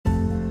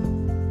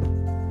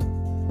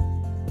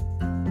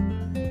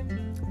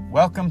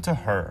Welcome to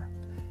Her,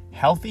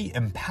 Healthy,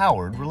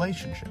 Empowered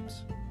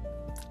Relationships.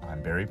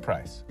 I'm Barry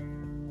Price.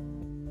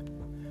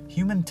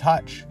 Human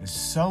touch is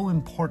so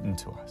important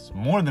to us,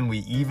 more than we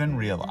even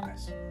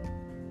realize.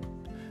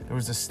 There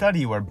was a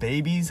study where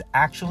babies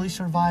actually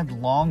survived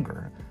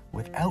longer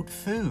without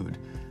food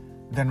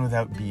than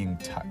without being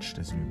touched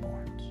as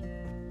newborns.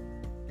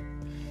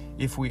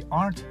 If we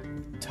aren't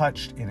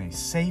touched in a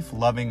safe,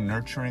 loving,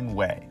 nurturing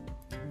way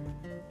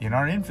in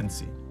our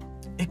infancy,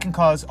 it can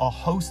cause a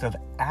host of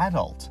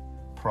adult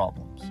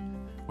problems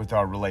with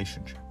our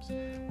relationships,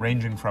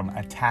 ranging from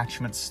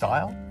attachment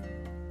style,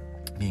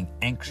 being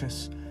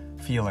anxious,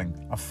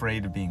 feeling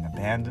afraid of being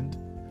abandoned.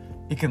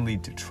 It can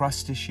lead to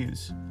trust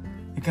issues.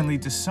 It can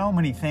lead to so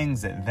many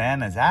things that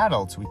then as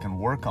adults we can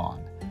work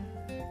on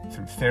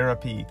through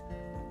therapy,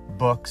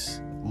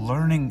 books,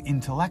 learning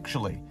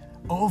intellectually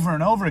over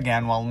and over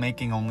again while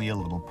making only a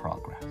little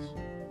progress.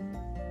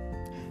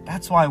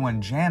 That's why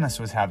when Janice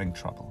was having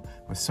trouble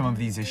with some of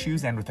these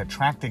issues and with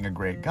attracting a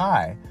great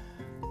guy,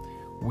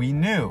 we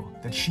knew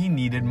that she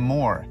needed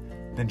more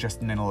than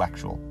just an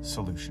intellectual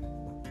solution.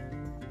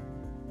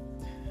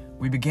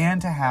 We began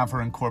to have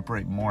her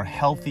incorporate more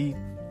healthy,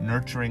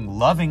 nurturing,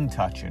 loving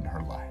touch in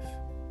her life.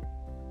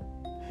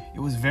 It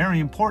was very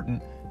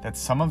important that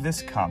some of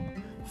this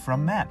come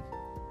from men.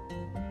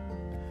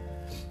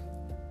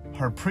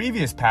 Her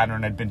previous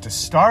pattern had been to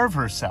starve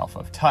herself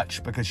of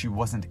touch because she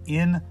wasn't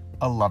in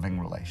a loving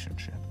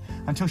relationship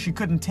until she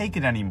couldn't take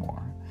it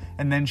anymore.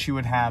 And then she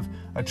would have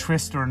a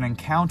tryst or an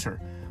encounter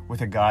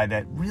with a guy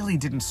that really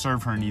didn't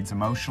serve her needs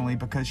emotionally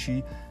because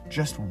she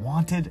just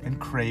wanted and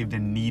craved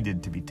and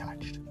needed to be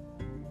touched.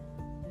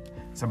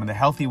 Some of the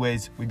healthy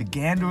ways we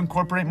began to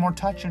incorporate more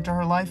touch into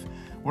her life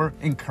were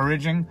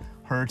encouraging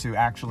her to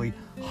actually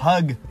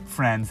hug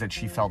friends that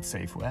she felt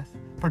safe with,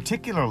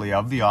 particularly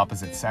of the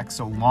opposite sex,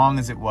 so long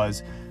as it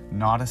was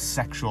not a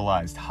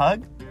sexualized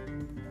hug,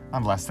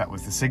 unless that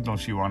was the signal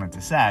she wanted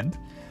to send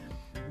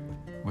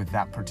with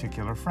that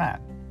particular friend.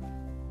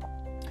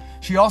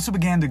 She also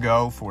began to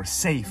go for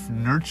safe,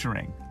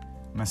 nurturing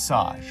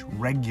massage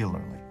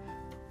regularly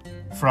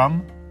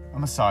from a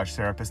massage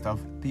therapist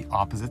of the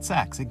opposite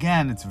sex.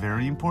 Again, it's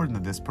very important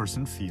that this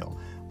person feel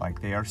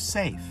like they are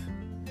safe.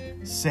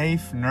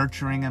 Safe,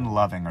 nurturing, and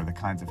loving are the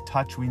kinds of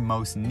touch we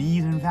most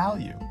need and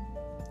value.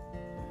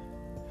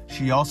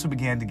 She also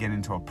began to get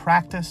into a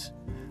practice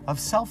of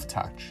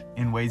self-touch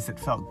in ways that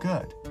felt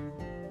good.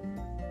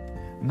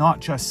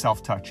 Not just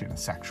self-touch in a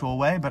sexual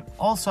way, but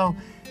also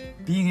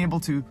being able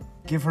to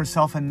give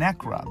herself a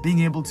neck rub, being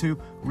able to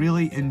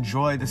really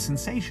enjoy the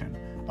sensation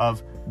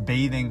of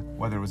bathing,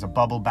 whether it was a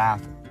bubble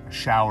bath, a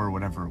shower,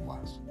 whatever it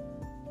was.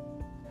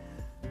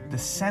 The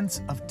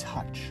sense of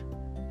touch,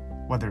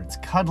 whether it's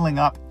cuddling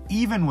up,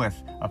 even with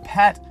a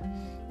pet,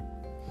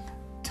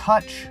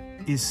 touch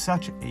is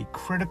such a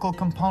critical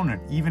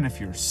component, even if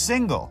you're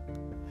single,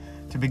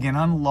 to begin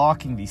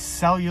unlocking the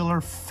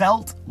cellular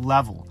felt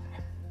level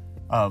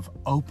of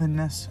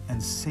openness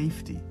and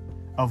safety,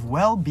 of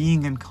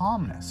well-being and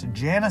calmness.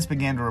 Janice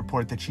began to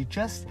report that she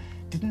just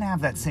didn't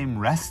have that same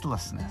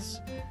restlessness,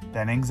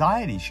 that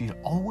anxiety she'd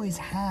always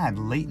had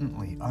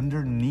latently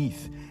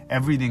underneath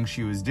everything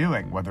she was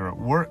doing, whether at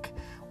work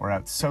or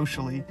out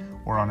socially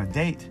or on a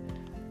date.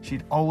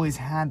 She'd always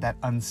had that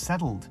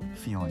unsettled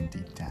feeling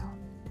deep down.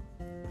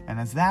 And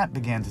as that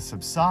began to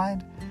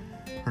subside,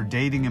 her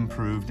dating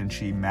improved and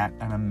she met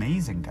an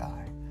amazing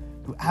guy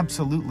who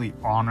absolutely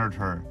honored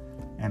her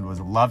and was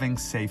loving,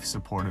 safe,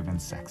 supportive,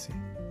 and sexy.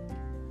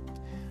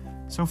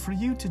 So for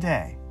you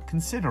today,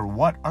 consider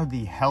what are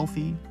the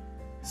healthy,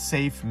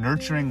 safe,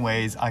 nurturing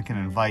ways I can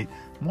invite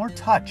more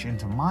touch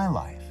into my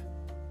life.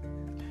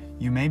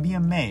 You may be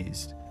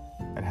amazed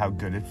at how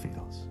good it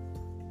feels.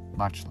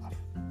 Much love.